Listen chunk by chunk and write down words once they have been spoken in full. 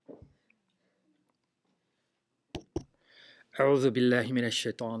أعوذ بالله من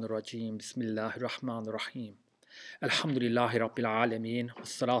الشيطان الرجيم بسم الله الرحمن الرحيم الحمد لله رب العالمين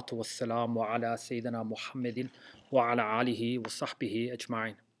والصلاة والسلام على سيدنا محمد وعلى آله وصحبه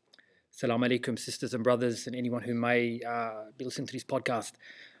أجمعين. Assalamu alaikum, sisters and brothers, and anyone who may be listening to this podcast.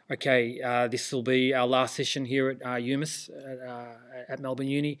 Okay, this will be our last session here at UMIS at Melbourne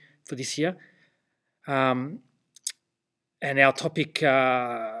Uni for this year. And our topic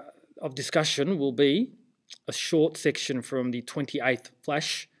of discussion will be a short section from the 28th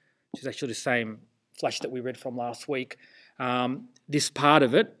flash, which is actually the same flash that we read from last week. This part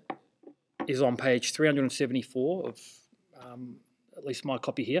of it is on page 374 of at least my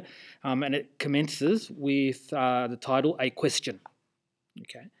copy here, and it commences with the title, A Question.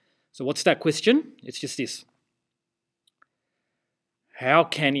 Okay, so what's that question? It's just this. How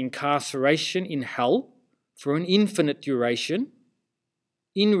can incarceration in hell for an infinite duration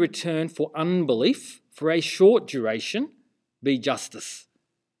in return for unbelief for a short duration be justice?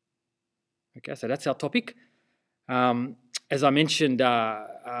 Okay, so that's our topic. As I mentioned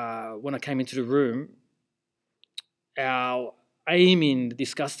when I came into the room, our aim in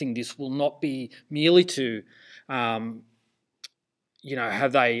discussing this will not be merely to, have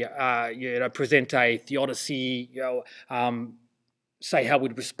they, present a theodicy, say how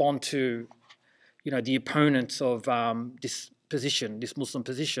we'd respond to, the opponents of this position, this Muslim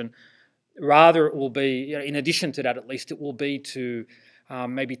position. Rather, it will be, in addition to that, at least, it will be to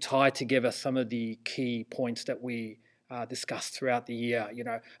maybe tie together some of the key points that we discussed throughout the year.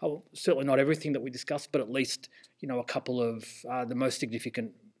 Certainly not everything that we discussed, but at least, a couple of the most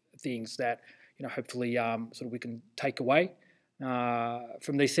significant things that, hopefully sort of we can take away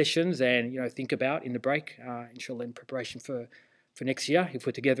from these sessions and, think about in the break, inshallah, in preparation for next year, if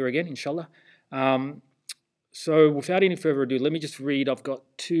we're together again, inshallah. So without any further ado, let me just read. I've got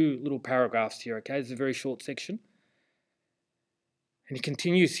two little paragraphs here, okay? It's a very short section. And he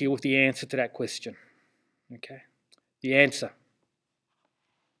continues here with the answer to that question, okay? The answer.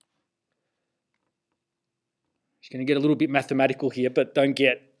 You're going to get a little bit mathematical here, but don't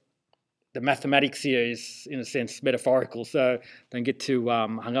get the mathematics here is, in a sense, metaphorical, so don't get too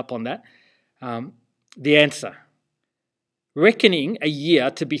hung up on that. The answer. Reckoning a year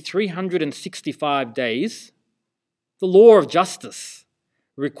to be 365 days, the law of justice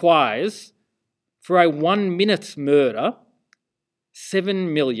requires for a 1 minute murder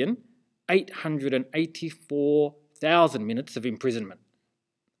 7,884,000 minutes of imprisonment.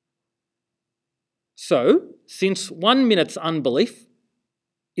 So, since 1 minute's unbelief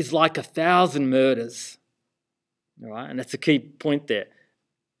is like 1,000 murders, all right, and that's a key point there.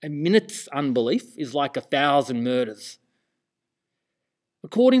 A minute's unbelief is like 1,000 murders.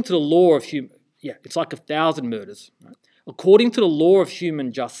 According to the law of it's like 1,000 murders. Right? According to the law of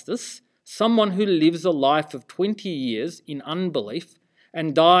human justice, someone who lives a life of 20 years in unbelief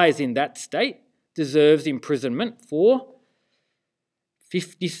and dies in that state deserves imprisonment for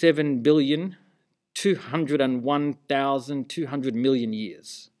 57,201,200 million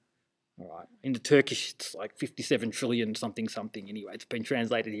years. All right. In the Turkish, it's like 57 trillion something. Anyway, it's been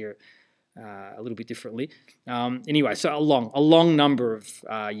translated here a little bit differently. Anyway, so a long number of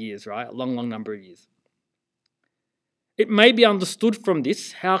years, right? A long number of years. It may be understood from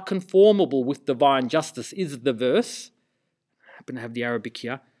this how conformable with divine justice is the verse. I happen to have the Arabic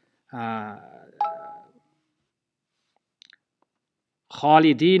here.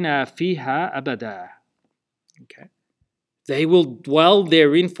 Khalidina fiha abada. Okay. They will dwell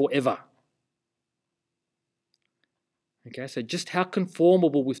therein forever. Okay, so just how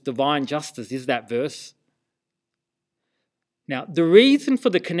conformable with divine justice is that verse? Now, the reason for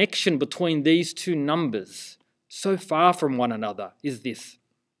the connection between these two numbers, so far from one another, is this.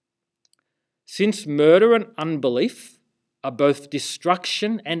 Since murder and unbelief are both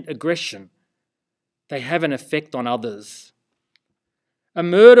destruction and aggression, they have an effect on others. A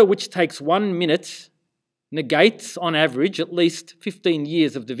murder which takes 1 minute negates, on average, at least 15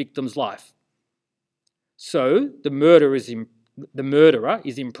 years of the victim's life. So the murderer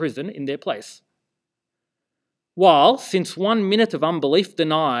is imprisoned in their place. While, since 1 minute of unbelief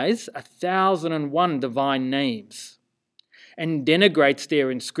denies 1,001 divine names and denigrates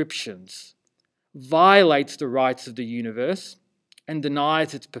their inscriptions, violates the rights of the universe and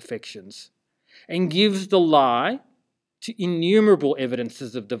denies its perfections, and gives the lie to innumerable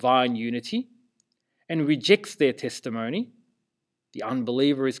evidences of divine unity and rejects their testimony, the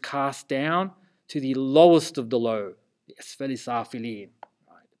unbeliever is cast down to the lowest of the low, the asfali safilin,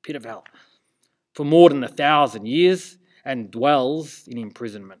 the pit of hell, for more than 1,000 years and dwells in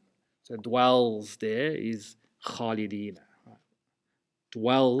imprisonment. So dwells there is khalidina,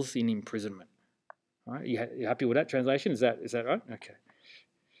 dwells in imprisonment. All right, you happy with that translation? Is that right? Okay.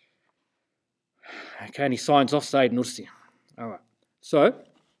 Okay, and he signs off Sayyid Nursi. All right. So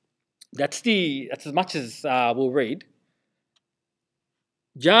that's as much as we'll read.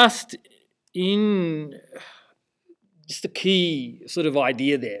 Just the key sort of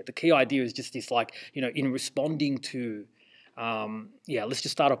idea there. The key idea is just this, like, in responding to, let's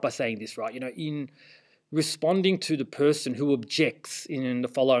just start off by saying this, right? In responding to the person who objects in the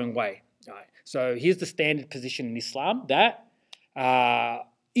following way. Right? So here's the standard position in Islam that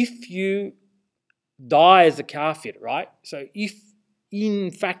if you die as a kafir, right? So if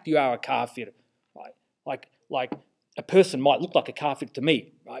in fact you are a kafir, right? Like a person might look like a kafir to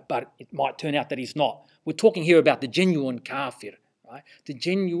me, right? But it might turn out that he's not. We're talking here about the genuine kafir, right? The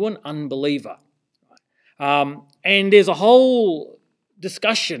genuine unbeliever. Right? And there's a whole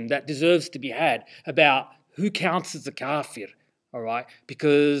discussion that deserves to be had about who counts as a kafir, all right?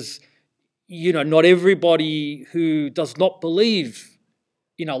 Because, not everybody who does not believe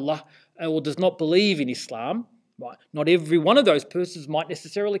in Allah or does not believe in Islam, right? Not every one of those persons might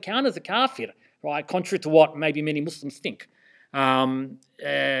necessarily count as a kafir, right? Contrary to what maybe many Muslims think.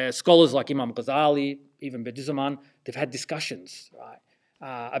 Scholars like Imam Ghazali, even Bediüzzaman, they've had discussions, right,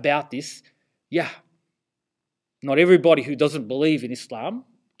 about this. Yeah, not everybody who doesn't believe in Islam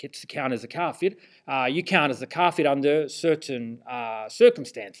gets to count as a kafir. You count as a kafir under certain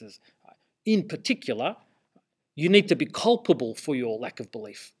circumstances. In particular, you need to be culpable for your lack of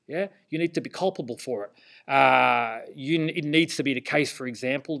belief. Yeah, you need to be culpable for it. It needs to be the case, for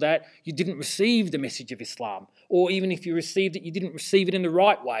example, that you didn't receive the message of Islam, or even if you received it, you didn't receive it in the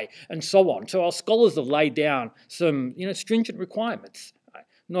right way, and so on. So our scholars have laid down some, stringent requirements. Right?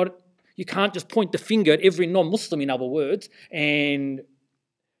 You can't just point the finger at every non-Muslim, in other words, and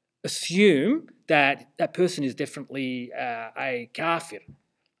assume that that person is definitely a kafir.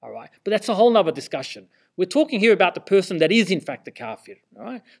 All right, but that's a whole other discussion. We're talking here about the person that is in fact a kafir. All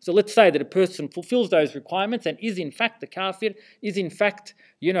right, so let's say that a person fulfills those requirements and is in fact a kafir, is in fact,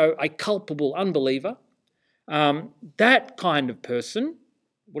 a culpable unbeliever. That kind of person,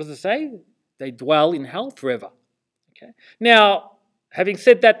 what does it say? They dwell in hell forever. Okay. Now, having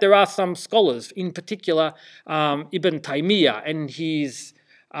said that, there are some scholars, in particular Ibn Taymiyyah and his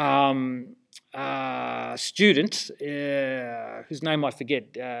student, whose name I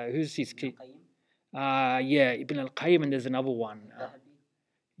forget. Who's his key? Ibn al-Qayyim, and there's another one.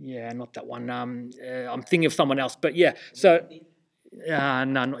 Not that one. I'm thinking of someone else, but yeah. So, no,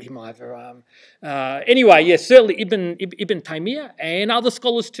 not him either. Anyway, certainly Ibn Taymiyyah and other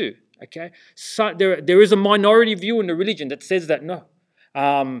scholars too. Okay, so there is a minority view in the religion that says that no,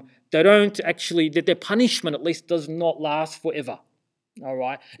 they don't actually, that their punishment at least does not last forever. All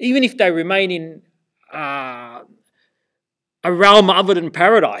right, even if they remain in a realm other than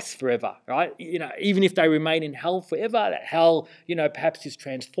paradise forever, right? Even if they remain in hell forever, that hell, perhaps is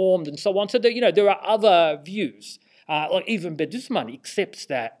transformed and so on. So that, there are other views. Like even Bediüzzaman accepts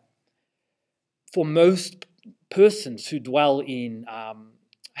that for most persons who dwell in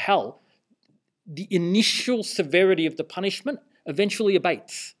hell, the initial severity of the punishment eventually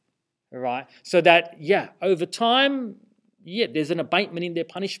abates, all right? So that, over time, there's an abatement in their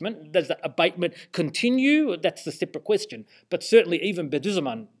punishment. Does that abatement continue? That's a separate question. But certainly even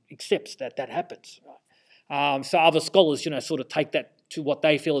Bediüzzaman accepts that happens. Right? So other scholars, sort of take that to what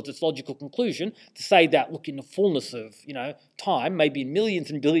they feel is its logical conclusion, to say that, look, in the fullness of, time, maybe in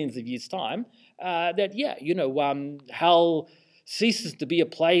millions and billions of years' time, hell ceases to be a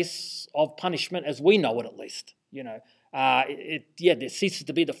place of punishment as we know it, at least. There ceases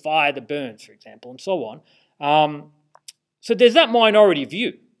to be the fire that burns, for example, and so on. So there's that minority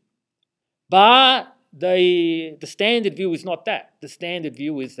view. But the standard view is not that. The standard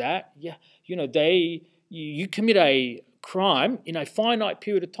view is that, you commit a crime in a finite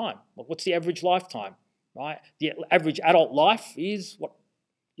period of time. What's the average lifetime, right? The average adult life is,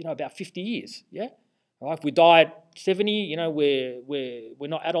 about 50 years, yeah? Right? If we die at 70, we're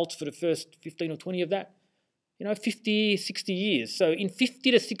not adults for the first 15 or 20 of that. 50, 60 years. So in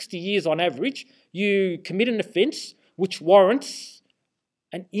 50 to 60 years on average, you commit an offence which warrants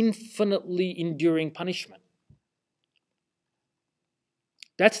an infinitely enduring punishment.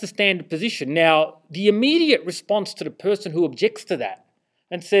 That's the standard position. Now, the immediate response to the person who objects to that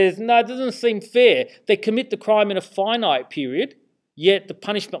and says, no, it doesn't seem fair. They commit the crime in a finite period, yet the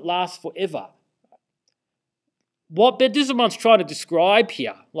punishment lasts forever. What Bediüzzaman's trying to describe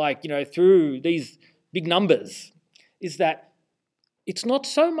here, through these big numbers, is that it's not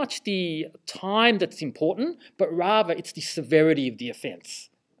so much the time that's important, but rather it's the severity of the offence,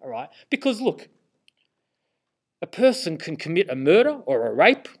 all right? Because, look, a person can commit a murder or a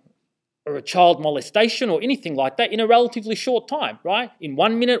rape or a child molestation or anything like that in a relatively short time, right? In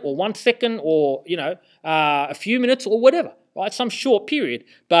 1 minute or 1 second or, a few minutes or whatever, right? Some short period.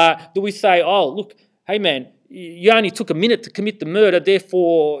 But do we say, oh, look, hey man, you only took a minute to commit the murder,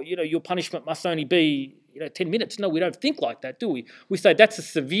 therefore, your punishment must only be, 10 minutes. No, we don't think like that, do we? We say that's a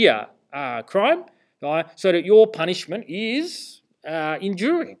severe crime, right? So that your punishment is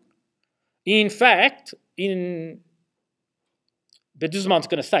enduring. In fact, Bediüzzaman's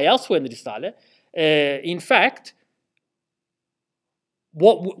going to say elsewhere in the Risale, in fact,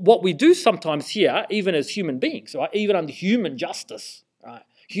 what we do sometimes here, even as human beings, right, even under human justice, right,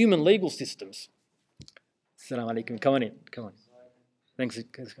 human legal systems. Assalamu alaikum. Come on in. Come on. Thanks.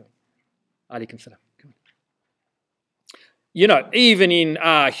 Alaikum salam. Come on. Even in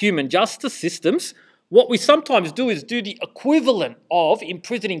human justice systems, what we sometimes do is do the equivalent of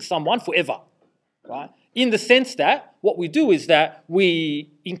imprisoning someone forever, right? In the sense that what we do is that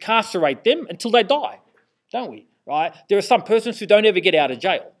we incarcerate them until they die, don't we? Right? There are some persons who don't ever get out of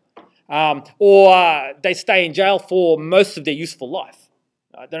jail, or they stay in jail for most of their useful life.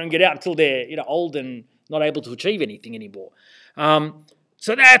 They don't get out until they're old and not able to achieve anything anymore.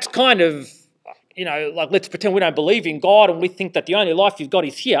 So that's kind of like, let's pretend we don't believe in God and we think that the only life you've got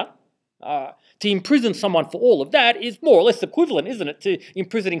is here. To imprison someone for all of that is more or less equivalent, isn't it, to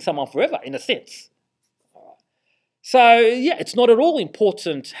imprisoning someone forever, in a sense. So, it's not at all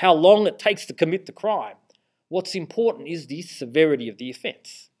important how long it takes to commit the crime. What's important is the severity of the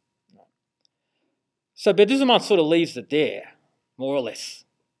offence. So Bediüzzaman sort of leaves it there, more or less.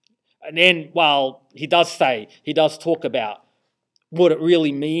 And then, he does talk about what it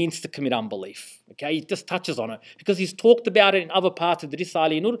really means to commit unbelief. Okay, he just touches on it because he's talked about it in other parts of the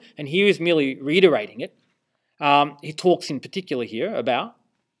Risale Nur, and here he's merely reiterating it. He talks in particular here about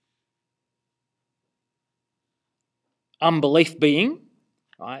unbelief being,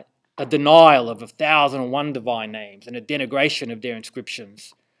 right, a denial of 1,001 divine names and a denigration of their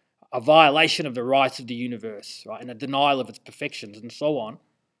inscriptions, a violation of the rights of the universe, right, and a denial of its perfections and so on,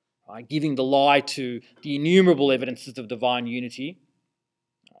 right, giving the lie to the innumerable evidences of divine unity,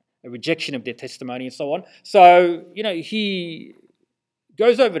 a rejection of their testimony and so on. So, he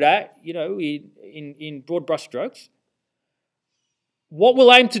goes over that, in broad brushstrokes. What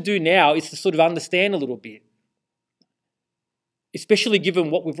we'll aim to do now is to sort of understand a little bit, especially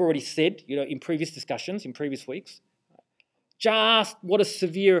given what we've already said, in previous discussions, in previous weeks, just what a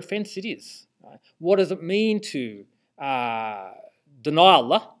severe offence it is. Right? What does it mean to deny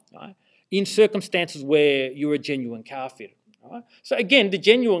Allah, right, in circumstances where you're a genuine kafir? Right? So again, the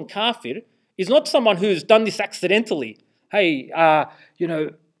genuine kafir is not someone who's done this accidentally. Hey, I've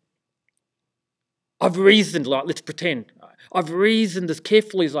reasoned, like, let's pretend, I've reasoned as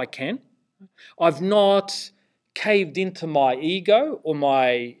carefully as I can. I've not caved into my ego or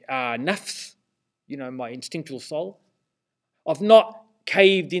my nafs, my instinctual soul. I've not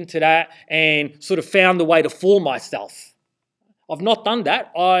caved into that and sort of found a way to fool myself. I've not done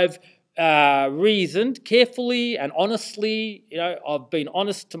that. I've reasoned carefully and honestly. I've been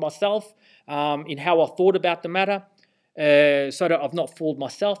honest to myself in how I thought about the matter, so that I've not fooled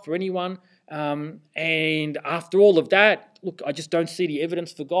myself or anyone. And after all of that, look, I just don't see the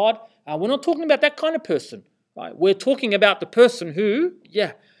evidence for God. We're not talking about that kind of person. Right? We're talking about the person who,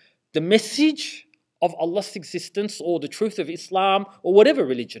 the message of Allah's existence or the truth of Islam or whatever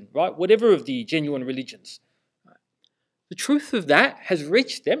religion, right? Whatever of the genuine religions. Right? The truth of that has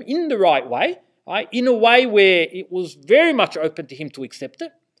reached them in the right way, right? In a way where it was very much open to him to accept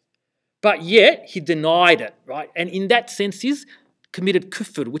it, but yet he denied it, right? And in that sense he's committed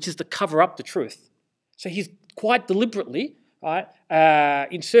kufr, which is to cover up the truth. So he's quite deliberately, right,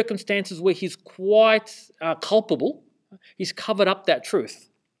 in circumstances where he's quite culpable, he's covered up that truth.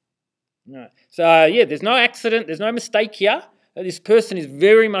 Right. So, there's no accident, there's no mistake here. This person is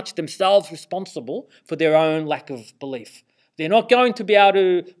very much themselves responsible for their own lack of belief. They're not going to be able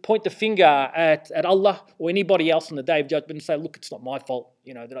to point the finger at Allah or anybody else on the Day of Judgment and say, look, it's not my fault,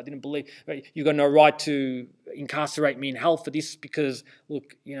 that I didn't believe. You've got no right to incarcerate me in hell for this because,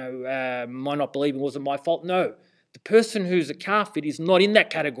 look, my not believing wasn't my fault. No. The person who's a kafir is not in that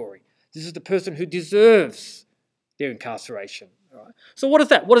category. This is the person who deserves their incarceration. Right? So what is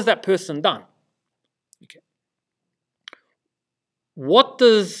that? What has that person done? Okay. What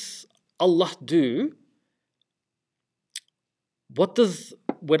does Allah do?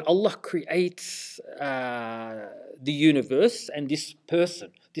 When Allah creates the universe and this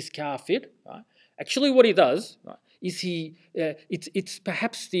person, this kafir, right? Actually what he does, right, is it's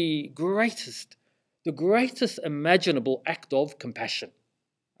perhaps the greatest imaginable act of compassion.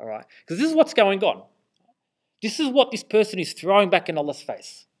 All right? Because this is what's going on. This is what this person is throwing back in Allah's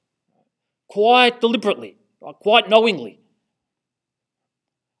face. quite deliberately, right, quite knowingly.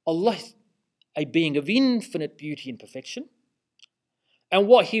 Allah is a being of infinite beauty and perfection. And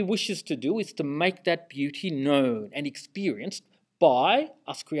what He wishes to do is to make that beauty known and experienced by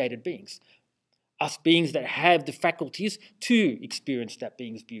us created beings. Us beings that have the faculties to experience that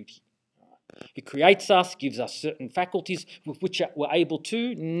being's beauty. He creates us, gives us certain faculties with which we're able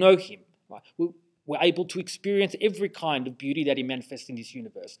to know Him. Right? We're able to experience every kind of beauty that He manifests in this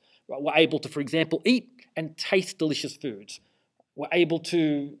universe. Right? We're able to, for example, eat and taste delicious foods. We're able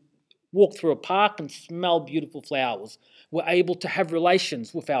to walk through a park and smell beautiful flowers. We're able to have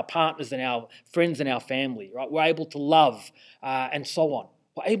relations with our partners and our friends and our family. Right? We're able to love and so on.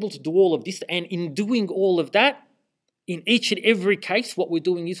 We're able to do all of this, and in doing all of that, in each and every case, what we're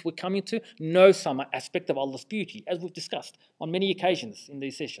doing is we're coming to know some aspect of Allah's beauty, as we've discussed on many occasions in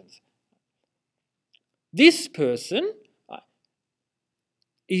these sessions. This person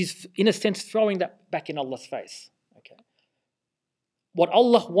is, in a sense, throwing that back in Allah's face. Okay. What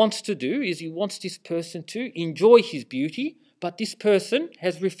Allah wants to do is He wants this person to enjoy His beauty, but this person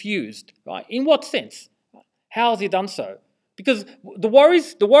has refused. Right? In what sense? How has he done so? Because the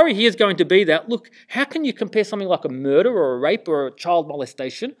worry here is going to be that, look, how can you compare something like a murder or a rape or a child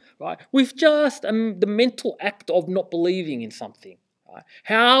molestation, right, with just the mental act of not believing in something? Right?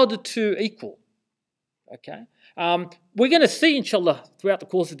 How are the two equal? Okay, we're going to see, inshallah, throughout the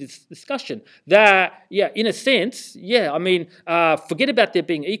course of this discussion that, in a sense, forget about there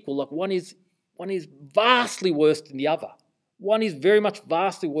being equal. Like one is vastly worse than the other. One is very much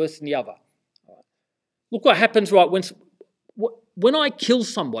vastly worse than the other. Right? Look what happens, right, when I kill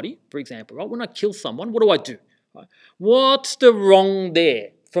somebody, for example, right? When I kill someone, what do? Right? What's the wrong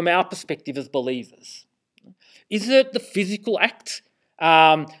there from our perspective as believers? Is it the physical act?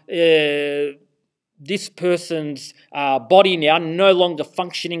 This person's body now no longer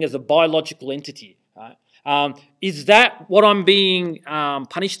functioning as a biological entity. Right? Is that what I'm being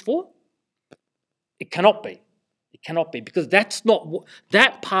punished for? It cannot be. It cannot be, because that's not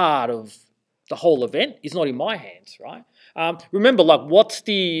that part of the whole event is not in my hands, right? Remember, like, what's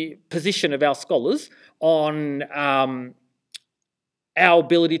the position of our scholars on our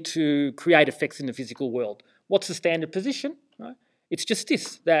ability to create effects in the physical world? What's the standard position? Right? It's just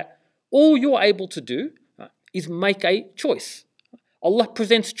this, that all you're able to do is make a choice. Allah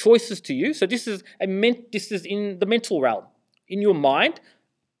presents choices to you. So this is in the mental realm. In your mind,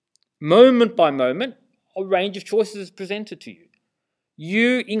 moment by moment, a range of choices is presented to you.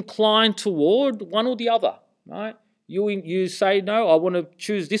 You incline toward one or the other, right? You say, no, I want to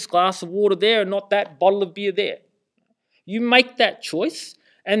choose this glass of water there and not that bottle of beer there. You make that choice,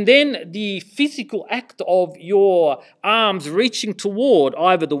 and then the physical act of your arms reaching toward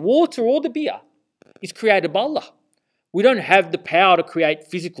either the water or the beer is created by Allah. We don't have the power to create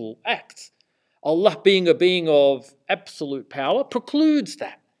physical acts. Allah, being a being of absolute power, precludes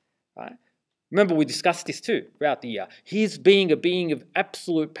that. Right? Remember, we discussed this too throughout the year. His being a being of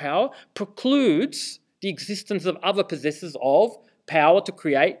absolute power precludes the existence of other possessors of power to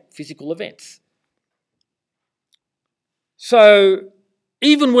create physical events. So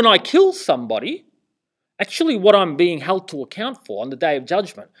even when I kill somebody, actually what I'm being held to account for on the Day of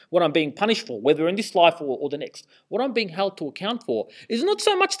Judgment, what I'm being punished for, whether in this life or the next, what I'm being held to account for is not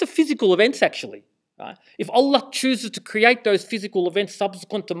so much the physical events, actually. Right? If Allah chooses to create those physical events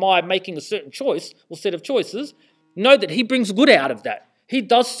subsequent to my making a certain choice or set of choices, know that He brings good out of that. He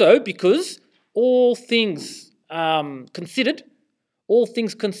does so because all things considered,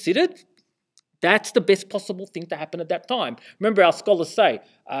 that's the best possible thing to happen at that time. Remember, our scholars say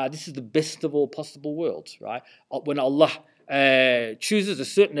this is the best of all possible worlds, right? When Allah chooses a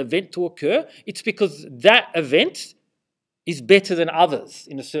certain event to occur, it's because that event is better than others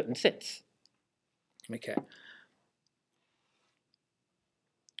in a certain sense. Okay.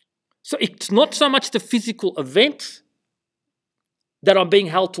 So it's not so much the physical event that I'm being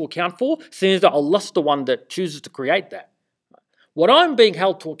held to account for, since that Allah's the one that chooses to create that. What I'm being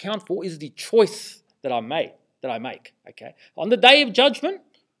held to account for is the choice that I make. Okay. On the Day of Judgment,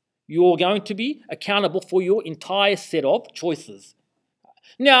 you're going to be accountable for your entire set of choices.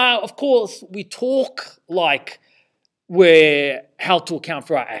 Now, of course, we talk like we're held to account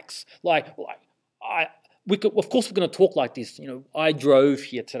for our acts. We're going to talk like this. I drove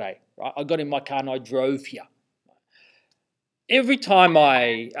here today. Right? I got in my car and I drove here. Every time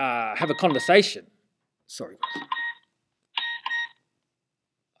I have a conversation, sorry guys.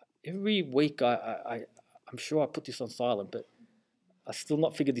 Every week I'm sure I put this on silent, but I still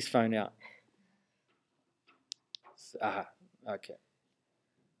not figured this phone out. Okay.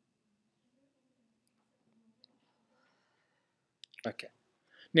 Okay.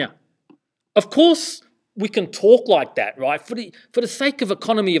 Now, Of course, we can talk like that, right? For the sake of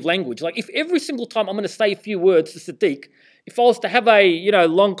economy of language. Like if every single time I'm going to say a few words to Sadiq, if I was to have a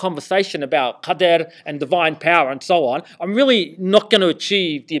long conversation about qadr and divine power and so on, I'm really not going to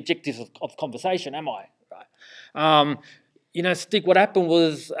achieve the objectives of conversation, am I? Right? Sadiq, what happened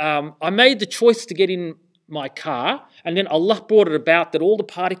was I made the choice to get in my car, and then Allah brought it about that all the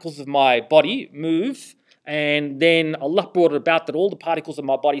particles of my body move, and then Allah brought it about that all the particles of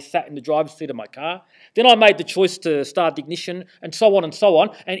my body sat in the driver's seat of my car. Then I made the choice to start the ignition, and so on and so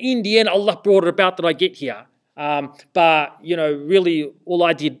on. And in the end, Allah brought it about that I get here. But really, all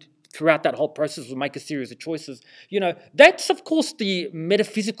I did throughout that whole process was make a series of choices. That's, of course, the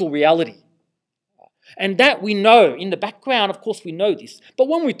metaphysical reality. And that we know in the background, of course, we know this. But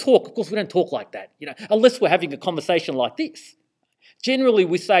when we talk, of course, we don't talk like that, unless we're having a conversation like this. Generally,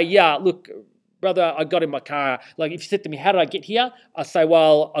 we say, yeah, look, brother, I got in my car. Like if you said to me, how did I get here? I say,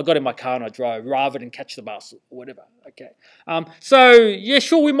 well, I got in my car and I drove rather than catch the bus or whatever. Okay. Yeah,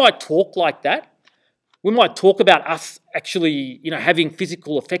 sure, we might talk like that. We might talk about us actually, having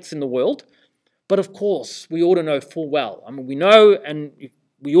physical effects in the world. But of course, we ought to know full well. I mean, we know and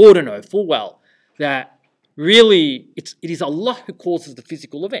we ought to know full well that really it is Allah who causes the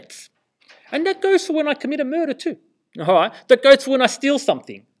physical events. And that goes for when I commit a murder too. All right? That goes for when I steal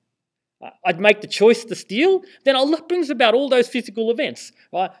something. I'd make the choice to steal, then Allah brings about all those physical events.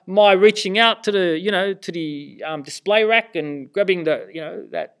 Right? My reaching out to the display rack and grabbing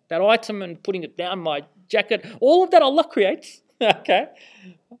that item and putting it down my jacket, all of that Allah creates. Okay,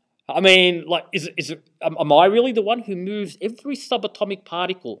 I mean, like, am I really the one who moves every subatomic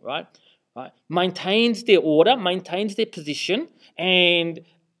particle? Right, maintains their order, maintains their position, and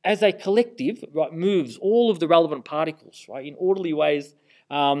as a collective, right, moves all of the relevant particles, right, in orderly ways.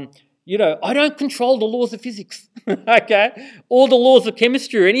 I don't control the laws of physics, okay, or the laws of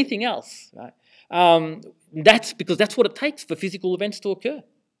chemistry or anything else. Right? That's because that's what it takes for physical events to occur.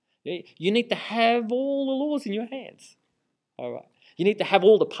 You need to have all the laws in your hands. All right. You need to have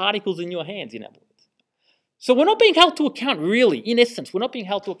all the particles in your hands, in other words. So we're not being held to account, really. In essence, we're not being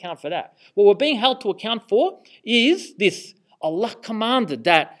held to account for that. What we're being held to account for is this: Allah commanded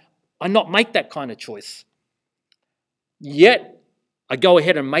that I not make that kind of choice. Yet, I go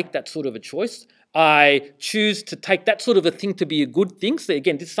ahead and make that sort of a choice. I choose to take that sort of a thing to be a good thing. So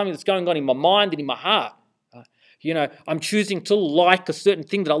again, this is something that's going on in my mind and in my heart. I'm choosing to like a certain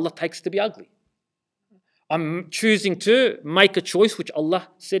thing that Allah takes to be ugly. I'm choosing to make a choice which Allah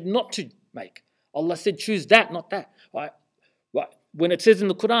said not to make. Allah said choose that, not that. Right? When it says in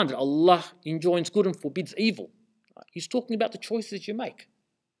the Quran that Allah enjoins good and forbids evil, right? He's talking about the choices you make.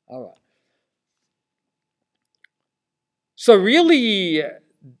 All right. So really,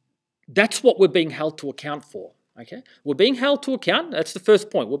 that's what we're being held to account for. Okay, we're being held to account. That's the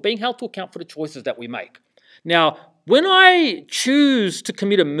first point. We're being held to account for the choices that we make. Now, when I choose to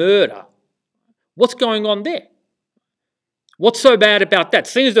commit a murder, what's going on there? What's so bad about that?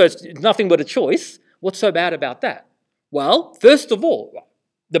 Seems as though it's nothing but a choice. What's so bad about that? Well, first of all,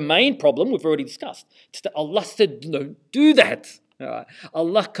 the main problem we've already discussed. It's that Allah said, don't do that. All right.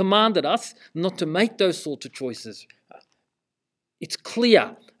 Allah commanded us not to make those sorts of choices. It's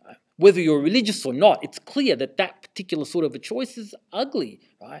clear, whether you're religious or not, it's clear that that particular sort of a choice is ugly,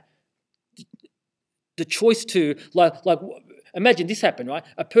 right? The choice to, like imagine this happened, right?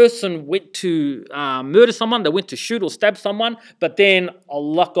 A person went to murder someone, they went to shoot or stab someone, but then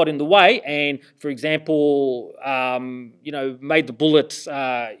Allah got in the way and, for example, made the bullets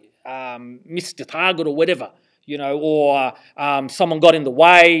miss the target or whatever. Or someone got in the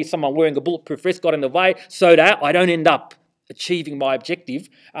way, someone wearing a bulletproof vest got in the way, so that I don't end up achieving my objective.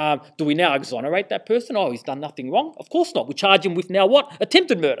 Do we now exonerate that person? Oh, he's done nothing wrong? Of course not. We charge him with now what?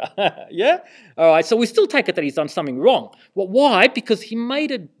 Attempted murder. Yeah? All right, so we still take it that he's done something wrong. Well, why? Because he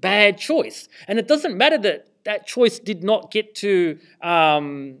made a bad choice. And it doesn't matter that that choice did not get to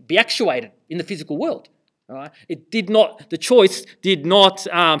be actuated in the physical world. All right? The choice did not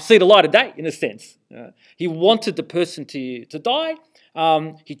see the light of day, in a sense. He wanted the person to die.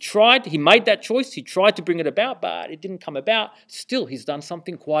 He made that choice, he tried to bring it about, but it didn't come about. Still, he's done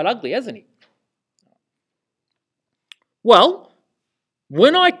something quite ugly, hasn't he? Well,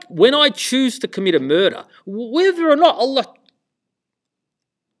 when I choose to commit a murder, whether or not Allah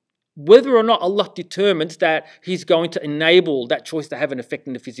determines that he's going to enable that choice to have an effect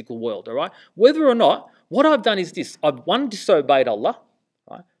in the physical world, all right? Whether or not, what I've done is this: I've, one, disobeyed Allah,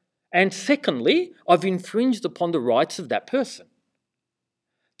 right? And secondly, I've infringed upon the rights of that person.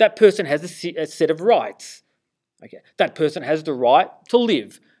 That person has a set of rights. Okay, that person has the right to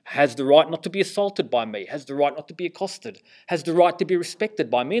live. has the right not to be assaulted by me, has the right not to be accosted, has the right to be respected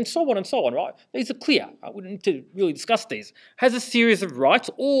by me, and so on, right? These are clear. We don't need to really discuss these. Has a series of rights,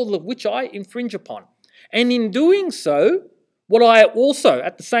 all of which I infringe upon. And in doing so, what I also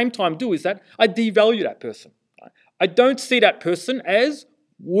at the same time do is that I devalue that person. I don't see that person as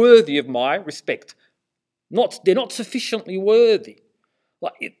worthy of my respect. They're not sufficiently worthy.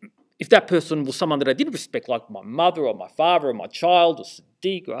 Like if that person was someone that I did respect, like my mother or my father or my child or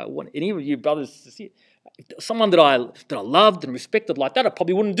Sadiq or any of you brothers, someone that I loved and respected like that, I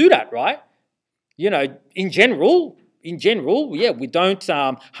probably wouldn't do that, right? In general, yeah, we don't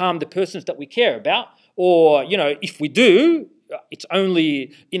harm the persons that we care about, or if we do, it's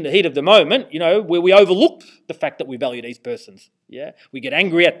only in the heat of the moment, where we overlook the fact that we value these persons. Yeah, we get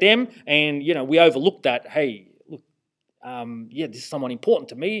angry at them, and we overlook that. Hey, look, this is someone important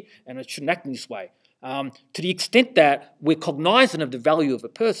to me, and I shouldn't act in this way. To the extent that we're cognizant of the value of a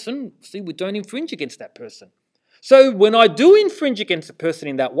person, we don't infringe against that person. So when I do infringe against a person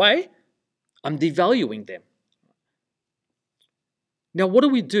in that way, I'm devaluing them. Now, what do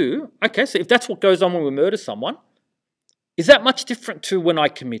we do? Okay, so if that's what goes on when we murder someone, is that much different to when I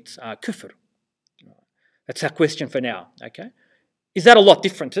commit kufr? That's our question for now, okay? Is that a lot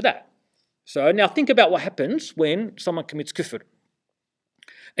different to that? So now think about what happens when someone commits kufr.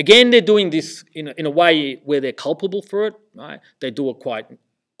 Again, they're doing this in a way where they're culpable for it, right? They do it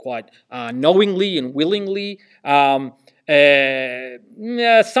quite knowingly and willingly.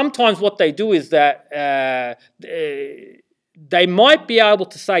 Sometimes what they do is that they might be able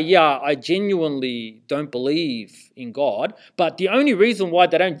to say, yeah, I genuinely don't believe in God, but the only reason why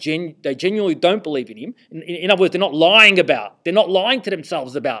they genuinely don't believe in him, in other words, they're not lying to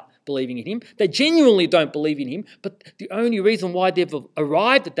themselves about believing in him. They genuinely don't believe in him, but the only reason why they've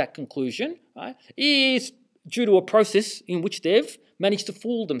arrived at that conclusion, right, is due to a process in which they've managed to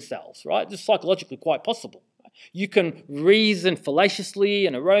fool themselves, right? This is psychologically quite possible. You can reason fallaciously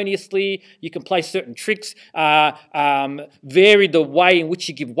and erroneously. You can play certain tricks, vary the way in which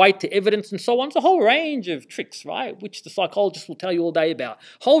you give weight to evidence and so on. It's a whole range of tricks, right, which the psychologists will tell you all day about.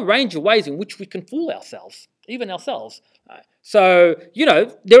 Whole range of ways in which we can fool ourselves, even ourselves. Right? So,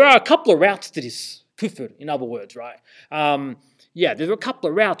 there are a couple of routes to this kufr, in other words, right? There are a couple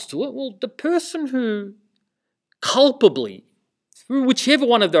of routes to it. Well, the person who culpably, through whichever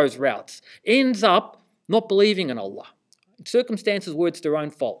one of those routes, ends up not believing in Allah, in circumstances where it's their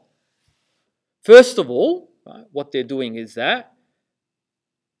own fault. First of all, right, what they're doing is that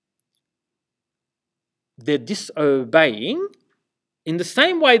they're disobeying in the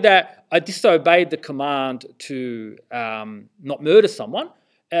same way that I disobeyed the command to not murder someone.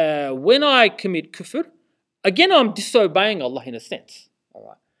 When I commit kufr, again, I'm disobeying Allah in a sense.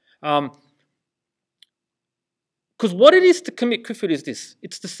 All right, because what it is to commit kufr is this.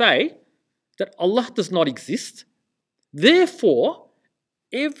 It's to say that Allah does not exist. Therefore,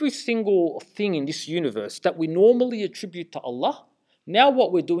 every single thing in this universe that we normally attribute to Allah, now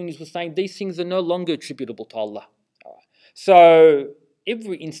what we're doing is we're saying these things are no longer attributable to Allah. All right. So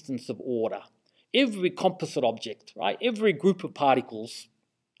every instance of order, every composite object, right, every group of particles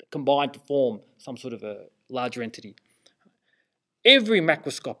that combine to form some sort of a larger entity, every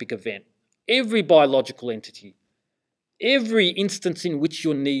macroscopic event, every biological entity, every instance in which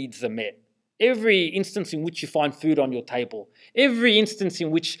your needs are met, every instance in which you find food on your table, every instance in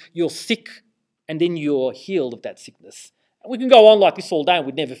which you're sick and then you're healed of that sickness. And we can go on like this all day and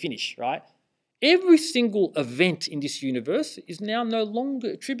we'd never finish, right? Every single event in this universe is now no longer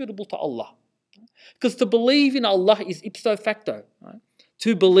attributable to Allah. Because to believe in Allah is ipso facto, right?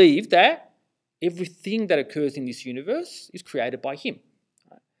 To believe that everything that occurs in this universe is created by Him.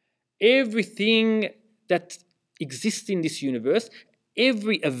 Right? Everything that exists in this universe,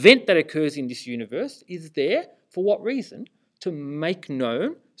 every event that occurs in this universe is there for what reason? To make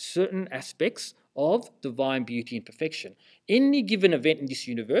known certain aspects of divine beauty and perfection. Any given event in this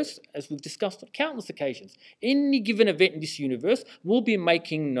universe, as we've discussed on countless occasions, any given event in this universe will be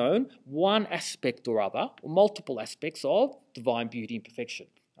making known one aspect or other, or multiple aspects of divine beauty and perfection.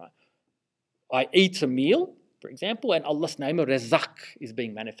 Right? I eat a meal, for example, and Allah's name, Razak, is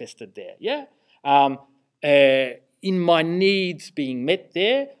being manifested there. Yeah. In my needs being met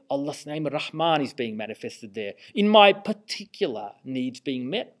there, Allah's name Rahman is being manifested there. In my particular needs being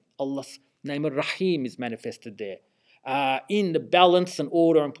met, Allah's name Rahim is manifested there. In the balance and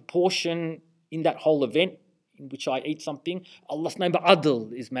order and proportion in that whole event in which I eat something, Allah's name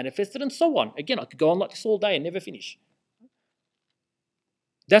Adl is manifested, and so on. Again, I could go on like this all day and never finish.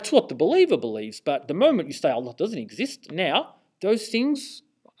 That's what the believer believes, but the moment you say Allah doesn't exist, now those things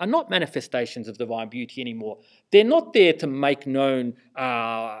are not manifestations of divine beauty anymore. They're not there to make known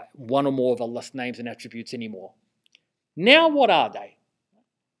one or more of Allah's names and attributes anymore. Now what are they?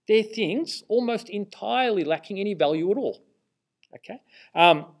 They're things almost entirely lacking any value at all. Okay?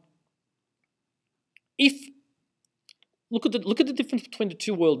 Look at the difference between the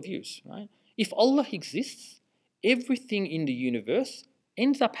two worldviews. Right? If Allah exists, everything in the universe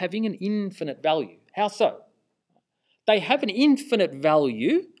ends up having an infinite value. How so? They have an infinite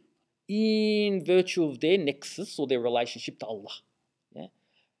value in virtue of their nexus or their relationship to Allah. Yeah?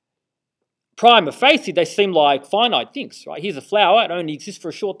 Prima facie, they seem like finite things. Right? Here's a flower, it only exists for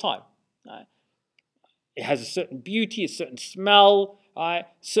a short time. Right? It has a certain beauty, a certain smell, right?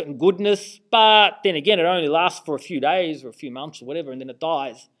 Certain goodness, but then again, it only lasts for a few days or a few months or whatever, and then it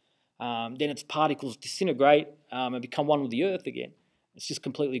dies. Then its particles disintegrate and become one with the earth again. It's just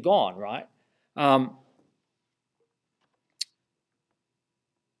completely gone, right?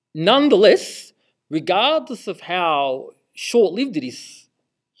 Nonetheless, regardless of how short-lived it is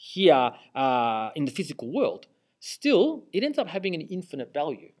here in the physical world, still, it ends up having an infinite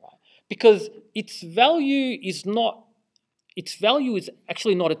value, right? Because its value is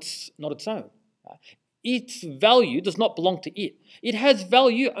actually not its own. Right? Its value does not belong to it. It has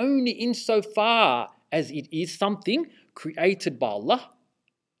value only insofar as it is something created by Allah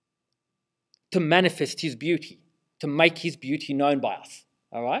to manifest His beauty, to make His beauty known by us.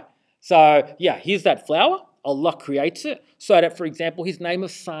 All right? So, yeah, here's that flower. Allah creates it so that, for example, His name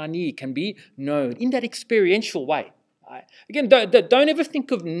of Sani can be known in that experiential way. Right? Again, don't ever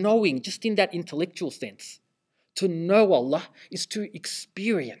think of knowing just in that intellectual sense. To know Allah is to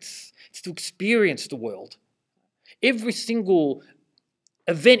experience. It's to experience the world. Every single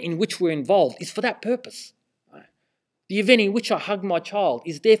event in which we're involved is for that purpose. Right? The event in which I hug my child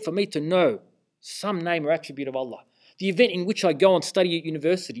is there for me to know some name or attribute of Allah. The event in which I go and study at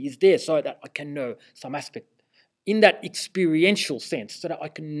university is there so that I can know some aspect in that experiential sense, so that I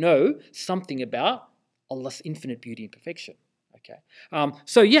can know something about Allah's infinite beauty and perfection. Okay.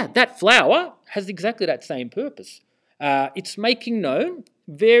 So yeah, that flower has exactly that same purpose. It's making known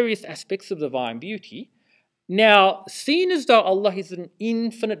various aspects of divine beauty. Now, seen as though Allah is an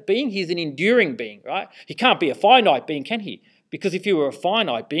infinite being, He's an enduring being, right? He can't be a finite being, can He? Because if He were a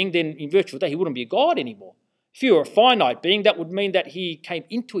finite being, then in virtue of that, He wouldn't be a God anymore. If He were a finite being, that would mean that He came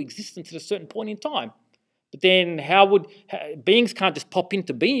into existence at a certain point in time. But then beings can't just pop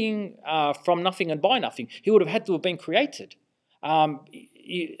into being from nothing and by nothing. He would have had to have been created.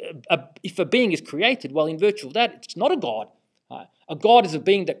 If a being is created, well, in virtue of that, it's not a God. A God is a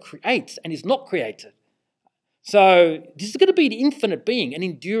being that creates and is not created. So this is going to be the infinite being, an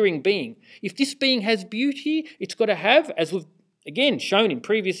enduring being. If this being has beauty, it's got to have, as we've again shown in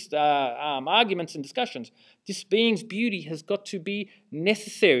previous arguments and discussions, this being's beauty has got to be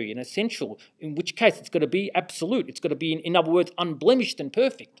necessary and essential, in which case it's got to be absolute. It's got to be, in other words, unblemished and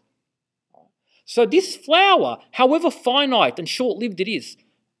perfect. So this flower, however finite and short-lived it is,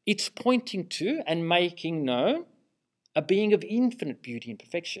 it's pointing to and making known a being of infinite beauty and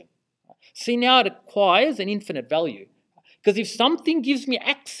perfection. See, now it acquires an infinite value. Because if something gives me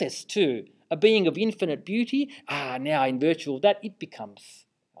access to a being of infinite beauty, now in virtue of that, it becomes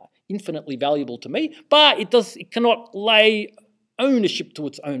infinitely valuable to me, but it cannot lay ownership to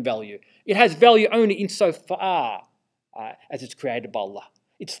its own value. It has value only insofar as it's created by Allah.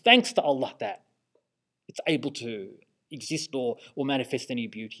 It's thanks to Allah that it's able to exist or manifest any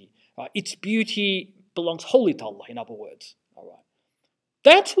beauty. Its beauty belongs wholly to Allah, in other words. All right.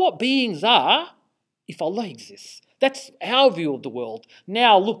 That's what beings are if Allah exists. That's our view of the world.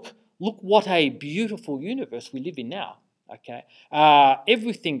 Now look what a beautiful universe we live in now. Okay,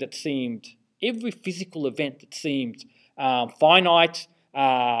 every physical event that seemed finite,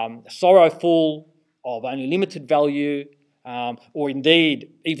 sorrowful, of only limited value, or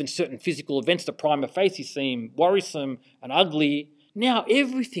indeed even certain physical events that prima facie seem worrisome and ugly, now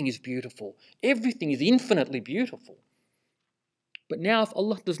everything is beautiful. Everything is infinitely beautiful. But now if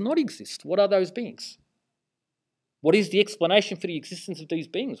Allah does not exist, what are those beings? What is the explanation for the existence of these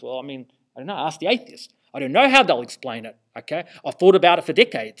beings? Well, I don't know, ask the atheist. I don't know how they'll explain it, okay? I've thought about it for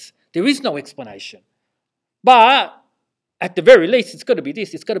decades. There is no explanation. But at the very least, it's got to be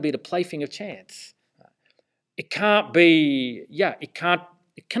this. It's got to be the plaything of chance. It cannot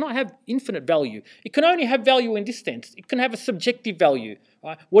have infinite value. It can only have value in this sense. It can have a subjective value,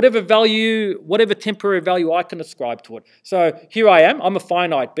 right? Whatever temporary value I can ascribe to it. So here I am. I'm a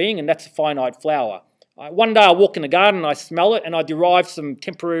finite being, and that's a finite flower. One day I walk in the garden and I smell it and I derive some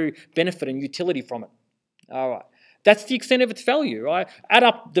temporary benefit and utility from it. All right. That's the extent of its value, right? Add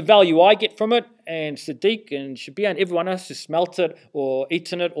up the value I get from it, and Sadiq and Shabir and everyone else who smelt it or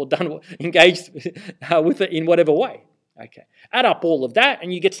eaten it or engaged with it in whatever way. Okay. Add up all of that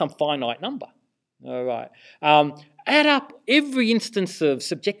and you get some finite number. All right. Add up every instance of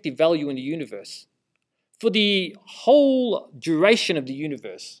subjective value in the universe for the whole duration of the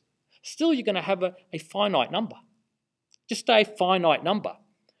universe. Still, you're going to have a finite number. Just a finite number.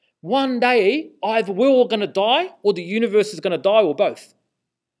 One day, either we're all going to die or the universe is going to die or both.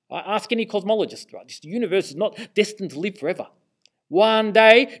 Ask any cosmologist, right? This universe is not destined to live forever. One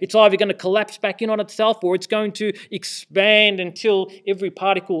day, it's either going to collapse back in on itself or it's going to expand until every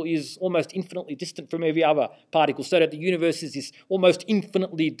particle is almost infinitely distant from every other particle, so that the universe is this almost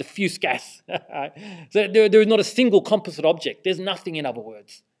infinitely diffuse gas. So there is not a single composite object. There's nothing, in other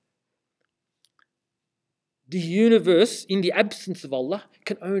words. The universe, in the absence of Allah,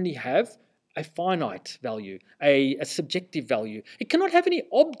 can only have a finite value, a subjective value. It cannot have any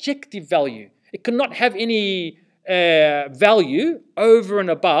objective value. It cannot have any value over and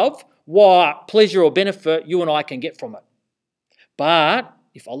above what pleasure or benefit you and I can get from it. But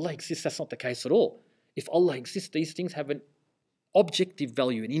if Allah exists, that's not the case at all. If Allah exists, these things have an objective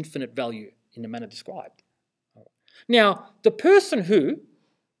value, an infinite value in the manner described. Now, the person who,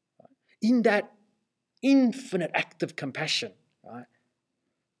 in that infinite act of compassion, right?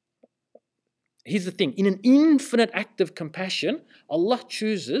 Here's the thing. In an infinite act of compassion, Allah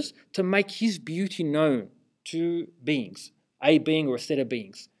chooses to make His beauty known to beings, a being or a set of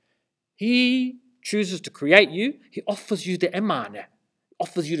beings. He chooses to create you. He offers you the amana,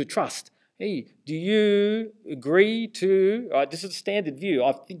 offers you the trust. Hey, do you agree to, this is a standard view.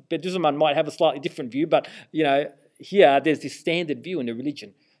 I think Bediüzzaman might have a slightly different view, but here there's this standard view in the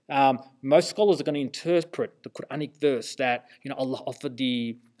religion. Most scholars are going to interpret the Quranic verse that Allah offered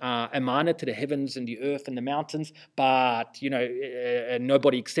the amana to the heavens and the earth and the mountains, but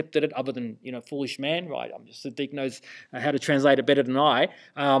nobody accepted it other than foolish man, right? Sadiq knows how to translate it better than I.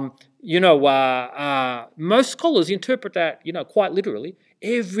 Most scholars interpret that quite literally.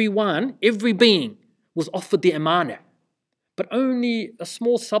 Every being was offered the amana, but only a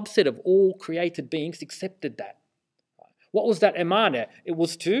small subset of all created beings accepted that. What was that amana? It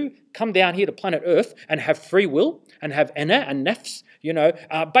was to come down here to planet Earth and have free will and have ana and nafs,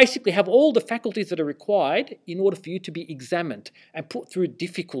 basically have all the faculties that are required in order for you to be examined and put through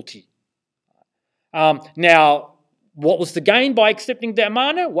difficulty. Now, what was the gain by accepting the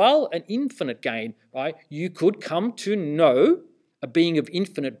amana? Well, an infinite gain, right? You could come to know a being of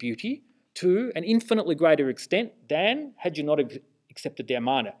infinite beauty to an infinitely greater extent than had you not accepted the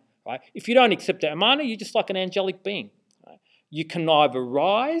amana, right? If you don't accept the amana, you're just like an angelic being. You can neither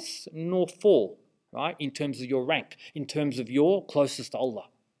rise nor fall, right, in terms of your rank, in terms of your closest to Allah.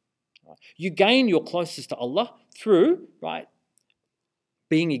 Right? You gain your closest to Allah through, right,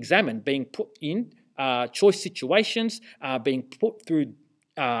 being examined, being put in choice situations, being put through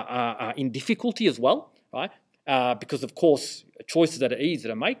in difficulty as well, right? Because, of course, choices that are easy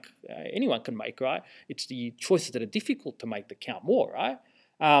to make, anyone can make, right? It's the choices that are difficult to make that count more, right?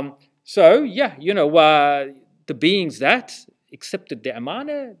 The beings that accepted the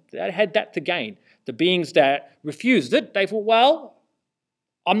amana, they had that to gain. The beings that refused it, they thought, well,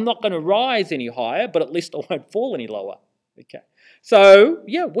 I'm not going to rise any higher, but at least I won't fall any lower. Okay. So,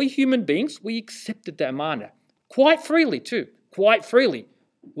 we human beings, we accepted the amana. Quite freely too, quite freely.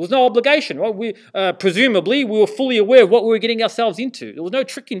 There was no obligation, right? Presumably, we were fully aware of what we were getting ourselves into. There was no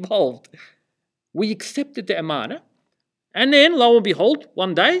trick involved. We accepted the amana, and then, lo and behold,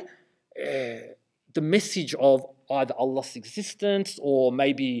 one day, the message of either Allah's existence or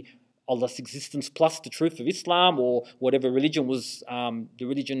maybe Allah's existence plus the truth of Islam or whatever religion was the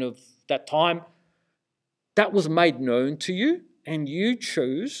religion of that time, that was made known to you, and you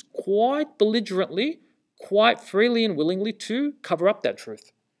chose quite belligerently, quite freely and willingly to cover up that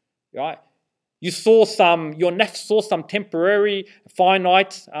truth, right? Your nafs saw some temporary,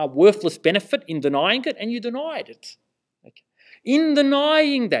 finite, worthless benefit in denying it, and you denied it. Okay. In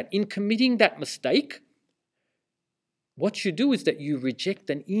denying that, in committing that mistake, what you do is that you reject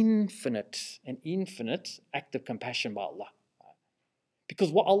an infinite act of compassion by Allah. Because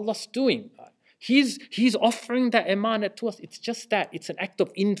what Allah's doing, He's offering that amanat to us. It's just that. It's an act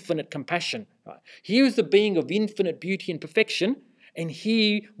of infinite compassion. He is the being of infinite beauty and perfection, and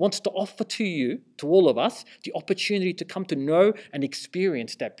He wants to offer to you, to all of us, the opportunity to come to know and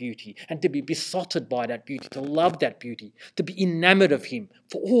experience that beauty and to be besotted by that beauty, to love that beauty, to be enamored of Him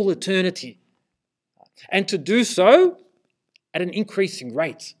for all eternity. And to do so at an increasing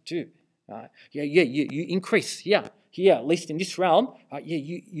rate too. You increase, here, at least in this realm,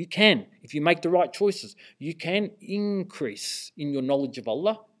 you can, if you make the right choices, you can increase in your knowledge of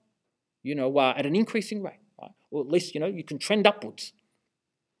Allah, at an increasing rate, right? Or at least, you can trend upwards.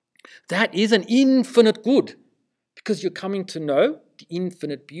 That is an infinite good, because you're coming to know the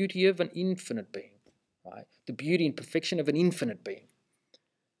infinite beauty of an infinite being, right? The beauty and perfection of an infinite being.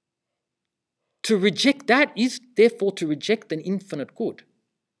 To reject that is therefore to reject an infinite good.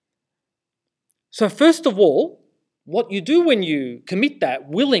 So first of all, what you do when you commit that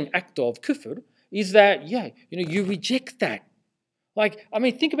willing act of kufr is that, you reject that.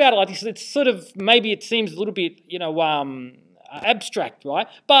 Think about it like this. It's sort of, maybe it seems a little bit, abstract, right?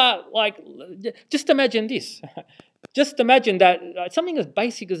 But just imagine this. Just imagine that something as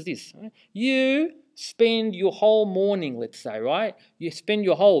basic as this. Right? You spend your whole morning, let's say, right? You spend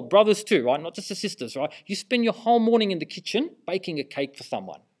your whole, brothers too, right? Not just the sisters, right? You spend your whole morning in the kitchen baking a cake for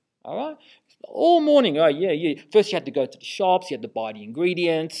someone, all right? All morning, First you had to go to the shops, you had to buy the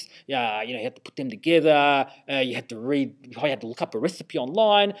ingredients, you had to put them together, you had to look up a recipe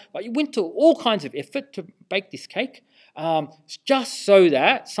online. Right? You went to all kinds of effort to bake this cake, just so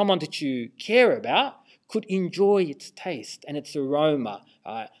that someone that you care about could enjoy its taste and its aroma,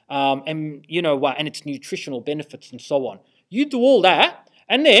 and its nutritional benefits and so on. You do all that,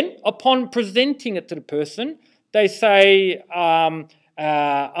 and then upon presenting it to the person, they say,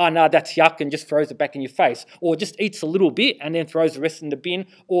 no, that's yuck, and just throws it back in your face, or just eats a little bit and then throws the rest in the bin,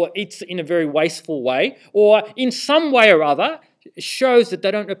 or eats in a very wasteful way, or in some way or other shows that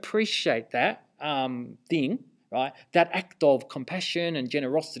they don't appreciate that thing, right? That act of compassion and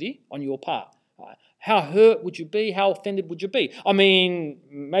generosity on your part. Right? How hurt would you be? How offended would you be?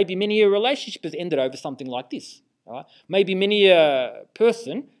 Maybe many a relationship has ended over something like this. Right? Maybe many a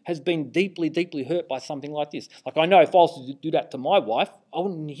person has been deeply, deeply hurt by something like this. I know if I was to do that to my wife, I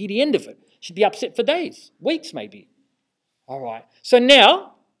wouldn't hear the end of it. She'd be upset for days, weeks maybe. All right. So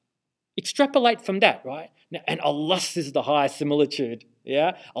now, extrapolate from that, right? Now, and Allah is the highest similitude.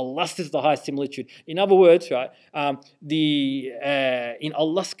 Yeah, Allah is the highest similitude. In other words, right, in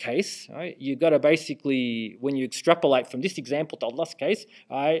Allah's case, right, you got to basically, when you extrapolate from this example to Allah's case,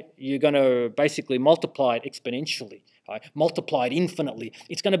 right, you're going to basically multiply it exponentially, right, multiply it infinitely.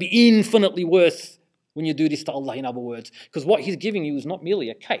 It's going to be infinitely worse when you do this to Allah. In other words, because what He's giving you is not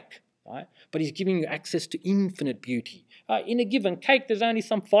merely a cake, right, but He's giving you access to infinite beauty. In a given cake, there's only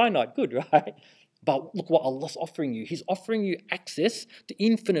some finite good, right? But look what Allah's offering you. He's offering you access to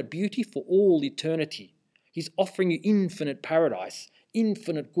infinite beauty for all eternity. He's offering you infinite paradise,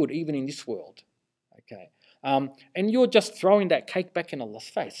 infinite good, even in this world. Okay, and you're just throwing that cake back in Allah's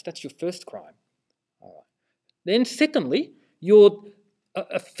face. That's your first crime. All right. Then secondly, you're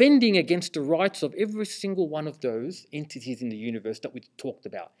offending against the rights of every single one of those entities in the universe that we talked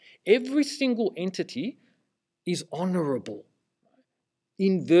about. Every single entity is honorable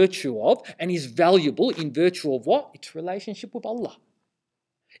in virtue of, and is valuable in virtue of what? Its relationship with Allah.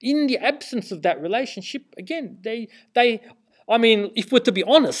 In the absence of that relationship, again, if we're to be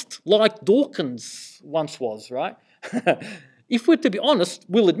honest, like Dawkins once was, right? If we're to be honest,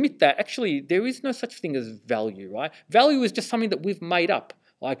 we'll admit that actually there is no such thing as value, right? Value is just something that we've made up.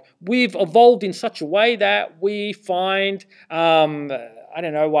 We've evolved in such a way that we find,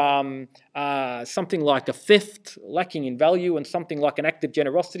 something like a theft lacking in value and something like an act of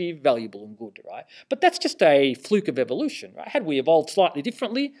generosity valuable and good, right? But that's just a fluke of evolution, right? Had we evolved slightly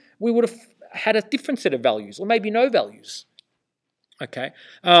differently, we would have had a different set of values, or maybe no values, okay?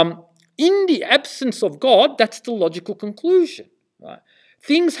 In the absence of God, that's the logical conclusion, right?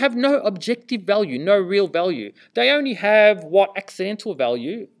 Things have no objective value, no real value. They only have what accidental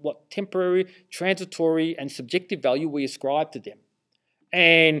value, what temporary, transitory, and subjective value we ascribe to them.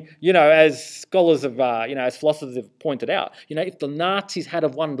 And, as scholars of, as philosophers have pointed out, if the Nazis had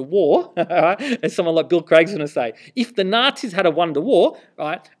won the war, as someone like Bill Craig's going to say, if the Nazis had won the war,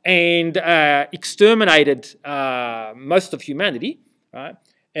 right, and exterminated most of humanity, right,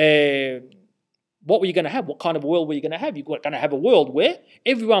 what were you going to have? What kind of world were you going to have? You're going to have a world where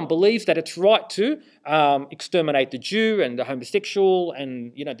everyone believes that it's right to exterminate the Jew and the homosexual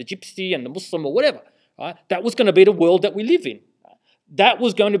and, the gypsy and the Muslim or whatever. Right? That was going to be the world that we live in. That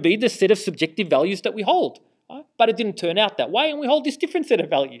was going to be the set of subjective values that we hold. Right? But it didn't turn out that way, and we hold this different set of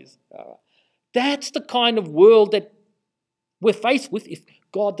values. That's the kind of world that we're faced with if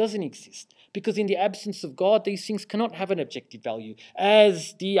God doesn't exist. Because in the absence of God, these things cannot have an objective value,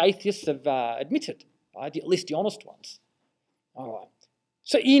 as the atheists have admitted, right? At least the honest ones. All right.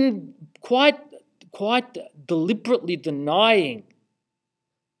 So in quite deliberately denying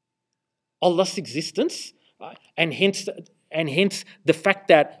Allah's existence, right, and hence the fact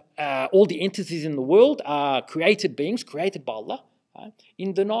that all the entities in the world are created beings, created by Allah. Right?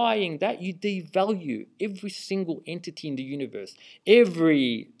 In denying that, you devalue every single entity in the universe,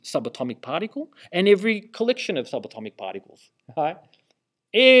 every subatomic particle, and every collection of subatomic particles. Right?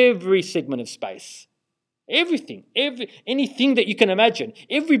 Every segment of space. Everything, anything that you can imagine,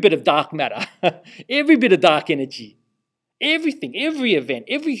 every bit of dark matter, every bit of dark energy, everything, every event,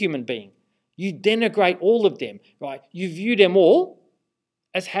 every human being, you denigrate all of them, right? You view them all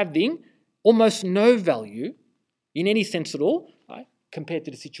as having almost no value in any sense at all, right? Compared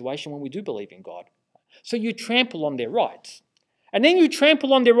to the situation when we do believe in God. So you trample on their rights. And then you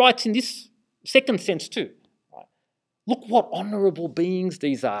trample on their rights in this second sense too. Look what honourable beings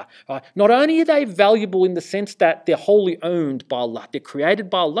these are. Right? Not only are they valuable in the sense that they're wholly owned by Allah, they're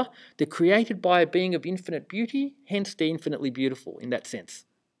created by Allah, they're created by a being of infinite beauty, hence they're infinitely beautiful in that sense.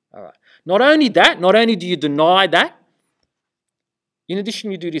 All right. Not only that, not only do you deny that, in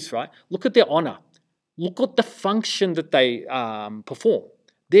addition you do this, right? Look at their honour. Look at the function that they perform.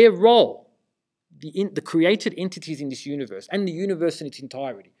 Their role, the created entities in this universe and the universe in its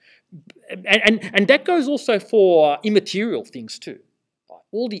entirety. And that goes also for immaterial things too. Right?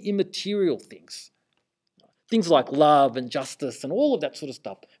 All the immaterial things. Things like love and justice and all of that sort of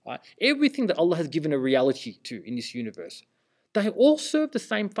stuff. Right? Everything that Allah has given a reality to in this universe. They all serve the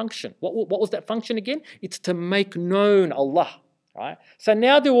same function. What was that function again? It's to make known Allah. Right? So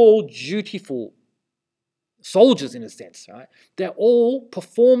now they're all dutiful soldiers in a sense. Right? They all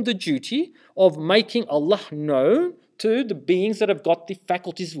perform the duty of making Allah known to the beings that have got the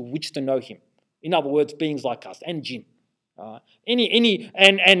faculties with which to know Him. In other words, beings like us and jinn. And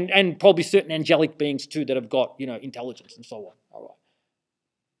probably certain angelic beings too that have got intelligence and so on. All right.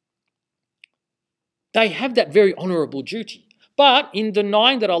 They have that very honourable duty. But in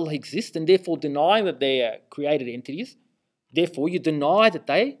denying that Allah exists and therefore denying that they are created entities, therefore you deny that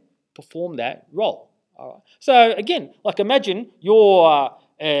they perform that role. All right. So again, like imagine you're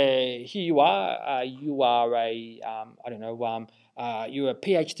here you are you're a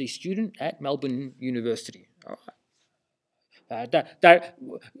PhD student at Melbourne University. All right.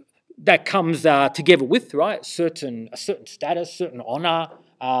 That comes together with a certain status, certain honour,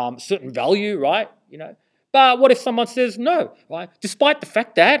 certain value, right? But what if someone says no, right? Despite the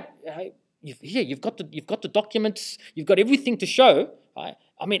fact that you've got the documents, you've got everything to show, right?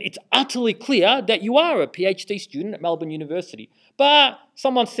 I mean, it's utterly clear that you are a PhD student at Melbourne University. But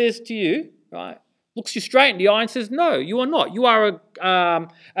someone says to you, right, looks you straight in the eye and says, no, you are not. You are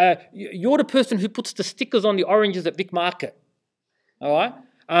you're the person who puts the stickers on the oranges at Vic Market. All right?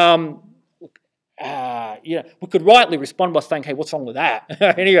 We could rightly respond by saying, hey, what's wrong with that?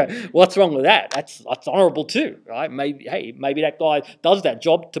 Anyway, what's wrong with that? That's honourable too, right? Maybe that guy does that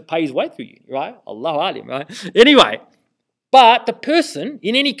job to pay his way through you, right? Allahu alim, right? Anyway, but the person,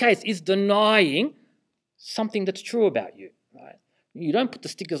 in any case, is denying something that's true about you, right? You don't put the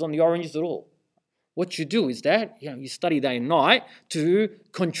stickers on the oranges at all. What you do is that you study day and night to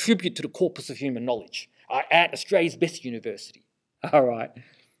contribute to the corpus of human knowledge at Australia's best university. All right.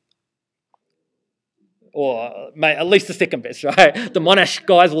 Or at least the second best, right? The Monash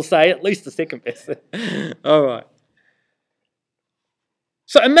guys will say at least the second best. All right.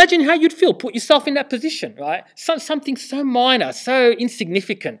 So imagine how you'd feel. Put yourself in that position, right? Something so minor, so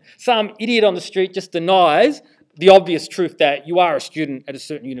insignificant. Some idiot on the street just denies the obvious truth that you are a student at a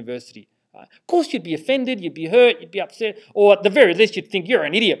certain university. Right? Of course, you'd be offended, you'd be hurt, you'd be upset, or at the very least, you'd think you're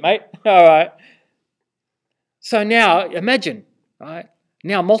an idiot, mate. All right. So now, imagine, right?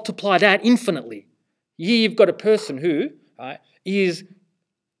 Now multiply that infinitely. Here you've got a person who is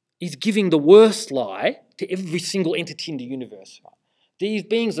giving the worst lie to every single entity in the universe. Right? These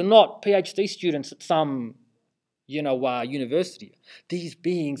beings are not PhD students at some, university. These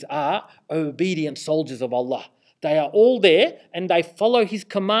beings are obedient soldiers of Allah. They are all there and they follow His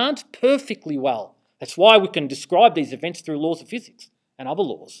commands perfectly well. That's why we can describe these events through laws of physics and other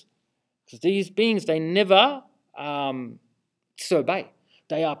laws. Because these beings, they never disobey.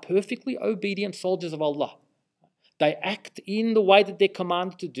 They are perfectly obedient soldiers of Allah. They act in the way that they're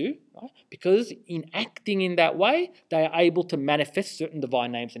commanded to do, right? Because in acting in that way, they are able to manifest certain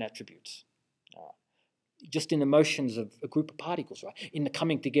divine names and attributes. Just in the motions of a group of particles, right? In the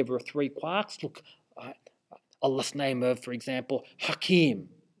coming together of three quarks, look, Allah's name of, for example, Hakim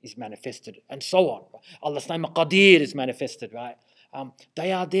is manifested, and so on. Allah's name of Qadir is manifested, right?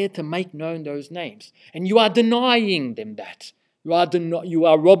 They are there to make known those names. And you are denying them that. You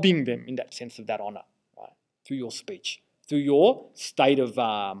are robbing them in that sense of that honour, right? Through your speech, through your state of,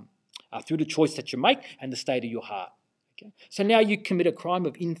 through the choice that you make and the state of your heart. Okay? So now you commit a crime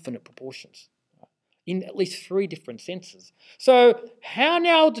of infinite proportions. Right? in at least 3 different senses. So how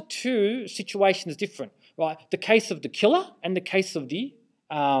now are the two situations different? Right, the case of the killer and the case of the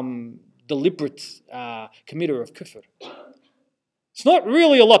deliberate committer of kufr. It's not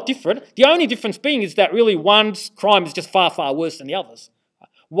really a lot different. The only difference being is that really one's crime is just far, far worse than the others.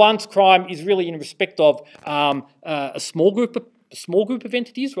 One's crime is really in respect of a small group of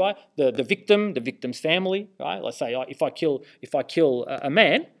entities, right? The victim, the victim's family, right? Let's say if I kill a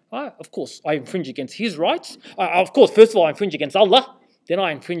man, right? Of course I infringe against his rights. Of course, first of all I infringe against Allah, then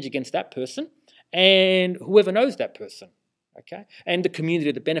I infringe against that person, and whoever knows that person, okay? And the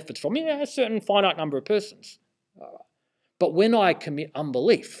community that benefits from it, a certain finite number of persons. But when I commit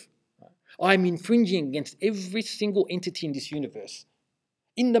unbelief, I'm infringing against every single entity in this universe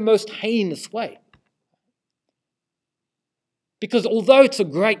in the most heinous way. Because although it's a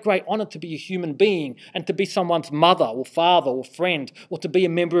great, great honour to be a human being and to be someone's mother or father or friend or to be a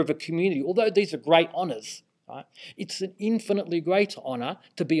member of a community, although these are great honours, right, it's an infinitely greater honour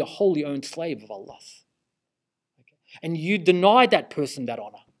to be a wholly owned slave of Allah's. Okay? And you deny that person that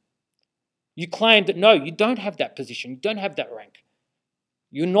honour. You claim that, no, you don't have that position, you don't have that rank.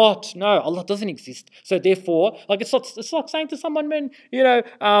 You're not, no, Allah doesn't exist. So therefore, like it's like saying to someone, man,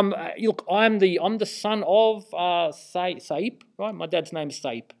 look, I'm the son of Saib, right? My dad's name is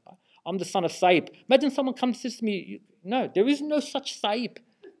Saib. I'm the son of Saib. Imagine someone comes and says to me, no, there is no such Saib.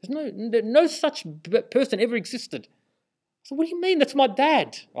 There's no such person ever existed. So what do you mean? That's my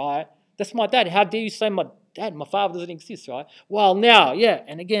dad, right? That's my dad. How dare you say my dad, my father doesn't exist, right? Well, now, yeah,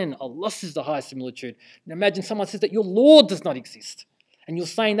 and again, Allah is the highest similitude. Now imagine someone says that your Lord does not exist. And you're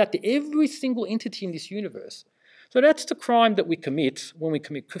saying that to every single entity in this universe. So that's the crime that we commit when we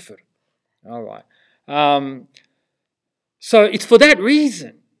commit kufr. All right. So it's for that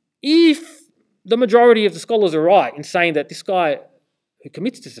reason, if the majority of the scholars are right in saying that this guy who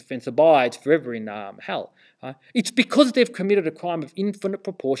commits this offence abides forever in hell, it's because they've committed a crime of infinite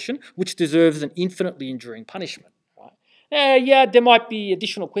proportion, which deserves an infinitely enduring punishment. Yeah, there might be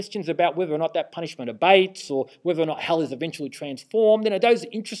additional questions about whether or not that punishment abates or whether or not hell is eventually transformed. Those are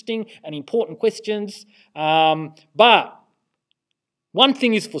interesting and important questions. But one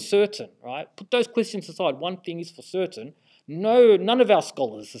thing is for certain, right? Put those questions aside. One thing is for certain. No, none of our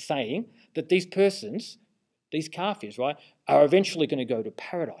scholars are saying that these persons, these kafirs, right, are eventually going to go to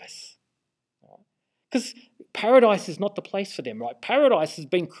paradise. Because paradise is not the place for them, right? Paradise has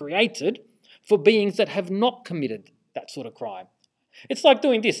been created for beings that have not committed that sort of crime. It's like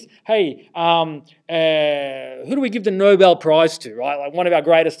doing this. Hey, who do we give the Nobel Prize to, right? Like one of our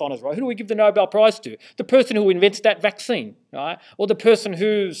greatest honours, right? Who do we give the Nobel Prize to? The person who invents that vaccine, right? Or the person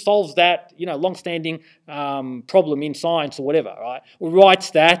who solves that, long-standing problem in science or whatever, right? Or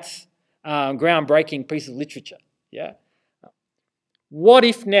writes that groundbreaking piece of literature, yeah? What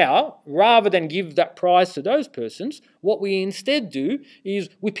if now, rather than give that prize to those persons, what we instead do is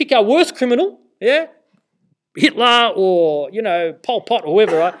we pick our worst criminal, yeah? Hitler or, Pol Pot or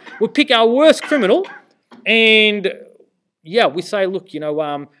whoever, right? We pick our worst criminal and, we say, look,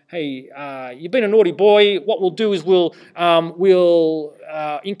 hey, you've been a naughty boy. What we'll do is we'll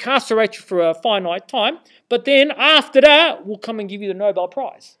incarcerate you for a finite time, but then after that, we'll come and give you the Nobel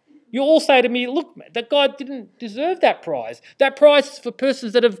Prize. You all say to me, look, that guy didn't deserve that prize. That prize is for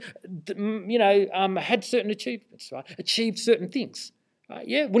persons that have, had certain achievements, right? Achieved certain things.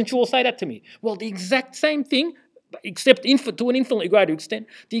 Yeah, wouldn't you all say that to me? Well, the exact same thing, except to an infinitely greater extent,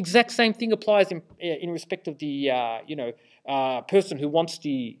 the exact same thing applies in respect of the person who wants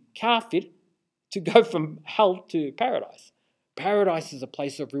the kafir to go from hell to paradise. Paradise is a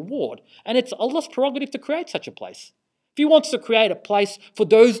place of reward, and it's Allah's prerogative to create such a place. If He wants to create a place for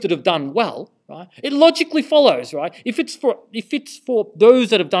those that have done well, right, it logically follows, right? If it's for those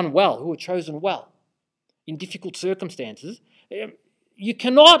that have done well, who are chosen well in difficult circumstances, you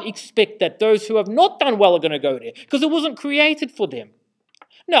cannot expect that those who have not done well are going to go there because it wasn't created for them.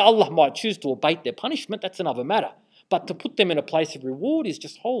 Now, Allah might choose to abate their punishment, that's another matter. But to put them in a place of reward is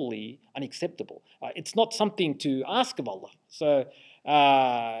just wholly unacceptable. It's not something to ask of Allah. So,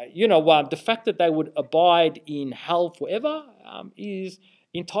 the fact that they would abide in hell forever is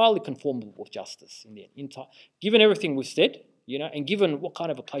entirely conformable with justice. In the end. Given everything we've said, and given what kind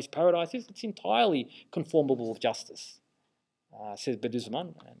of a place paradise is, it's entirely conformable with justice. Says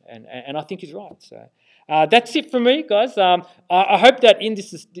Badiuzzaman, and I think he's right. So that's it for me, guys. I hope that in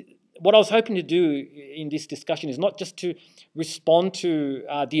this, what I was hoping to do in this discussion is not just to respond to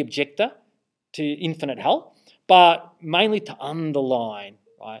the objector to infinite hell, but mainly to underline,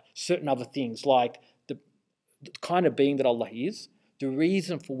 right, certain other things like the kind of being that Allah is, the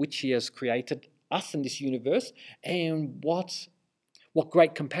reason for which He has created us in this universe, and what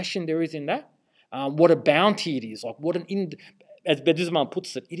great compassion there is in that. what a bounty it is. Like as Bediüzzaman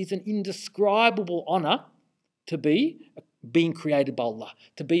puts it, it is an indescribable honor to be being created by Allah,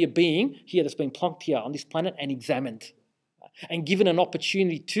 to be a being here that's been plonked here on this planet and examined and given an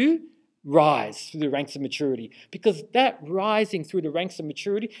opportunity to rise through the ranks of maturity. Because that rising through the ranks of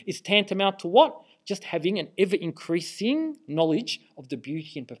maturity is tantamount to what? Just having an ever-increasing knowledge of the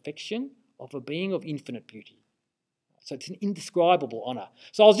beauty and perfection of a being of infinite beauty. So it's an indescribable honor.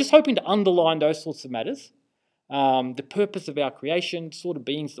 So I was just hoping to underline those sorts of matters. The purpose of our creation, sort of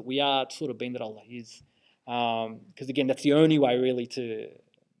beings that we are, sort of being that Allah is. Because again, that's the only way really to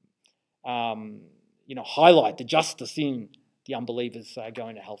highlight the justice in the unbelievers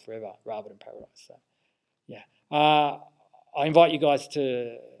going to hell forever rather than paradise. So, yeah. I invite you guys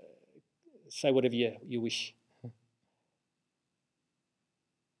to say whatever you wish,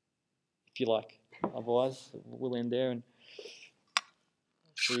 if you like. Otherwise, we'll end there and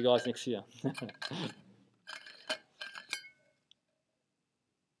see you guys next year.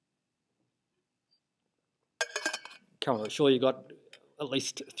 Come on, sure you got at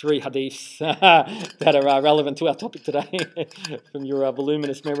least 3 hadiths that are relevant to our topic today from your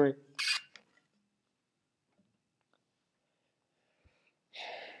voluminous memory.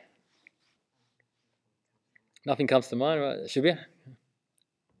 Nothing comes to mind, right? Shubir?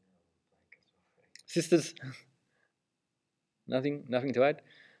 Sisters? Nothing to add?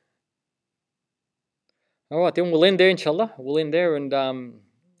 All right, then we'll end there, inshallah. We'll end there and,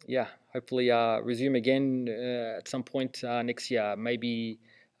 hopefully resume again at some point next year, maybe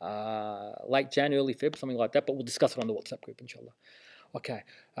late Jan, early Feb, something like that, but we'll discuss it on the WhatsApp group, inshallah. Okay.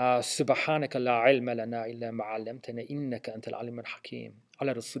 سبحانك لا علم لنا إلا ما علمتنا إنك أنت العليم الحكيم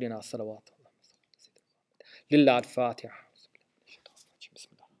على رسولنا الصلوات لله الفاتحة.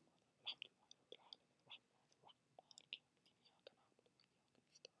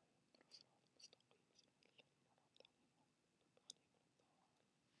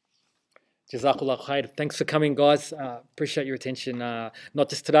 Jazakallah khair. Thanks for coming, guys. Appreciate your attention, not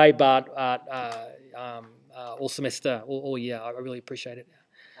just today, but all semester, all year. I really appreciate it.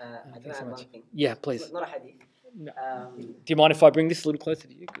 Thanks so much. Yeah, please. It's not a hadith. No. Do you mind if I bring this a little closer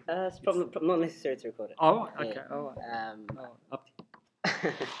to you? It's probably not necessary to record it. Oh, okay. Yeah. All right. Up to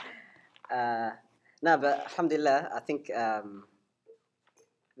you. No, but alhamdulillah, I think there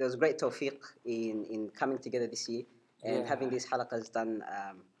was great tawfiq in coming together this year and having these halaqas done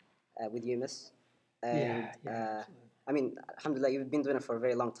with Yunus. And I mean, alhamdulillah, you've been doing it for a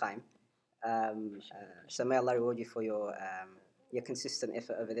very long time. So may Allah reward you for your consistent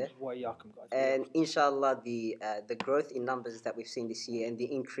effort over there. And inshallah, the growth in numbers that we've seen this year and the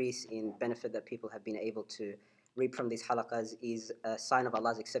increase in benefit that people have been able to reap from these halaqas is a sign of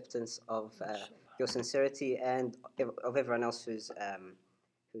Allah's acceptance of your sincerity and of everyone else who's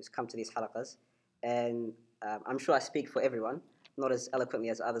come to these halaqas. And I'm sure I speak for everyone, not as eloquently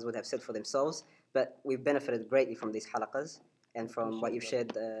as others would have said for themselves, but we've benefited greatly from these halaqas and from what you've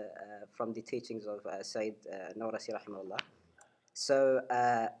shared from the teachings of Sayyid Nawrasi rahimahullah. So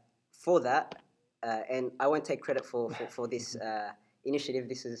for that, and I won't take credit for this initiative.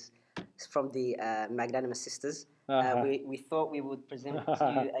 This is from the Magnanimous Sisters. We thought we would present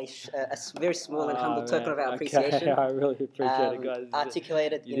to you a very small and humble token of our appreciation. I really appreciate it, guys.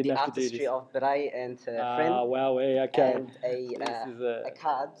 Articulated in the artistry of Barai and her friend. Wow, okay. And a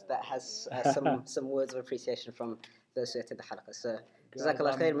card that has some words of appreciation from those who attend the halaqah. So,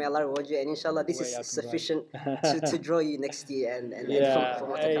 Jazakallah khair, may Allah reward you, and inshallah this is sufficient to draw you next year and from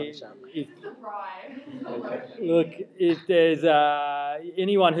what to come, inshallah. Look, if there's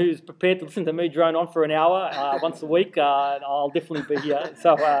anyone who's prepared to listen to me drone on for an hour once a week, I'll definitely be here.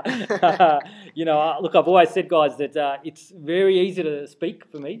 So, look, I've always said, guys, that it's very easy to speak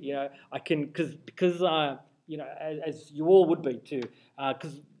for me. You know, I can, because as you all would be too,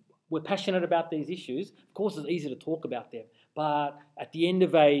 because we're passionate about these issues. Of course, it's easy to talk about them. But at the end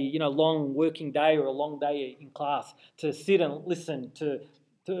of a long working day or a long day in class, to sit and listen to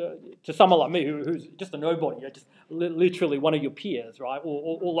someone like me who's just a nobody, just literally one of your peers, right,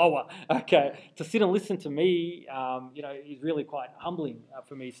 or lower, okay, to sit and listen to me, is really quite humbling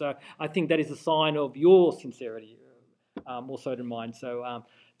for me. So I think that is a sign of your sincerity, more so than mine. So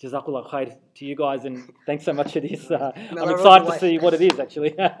Jazakallah khair to you guys, and thanks so much for this. I'm excited to see what it is,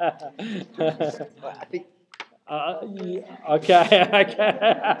 actually. I think. Okay.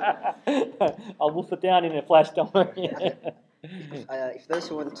 I'll wolf it down in a flash, don't worry. If those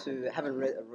who haven't read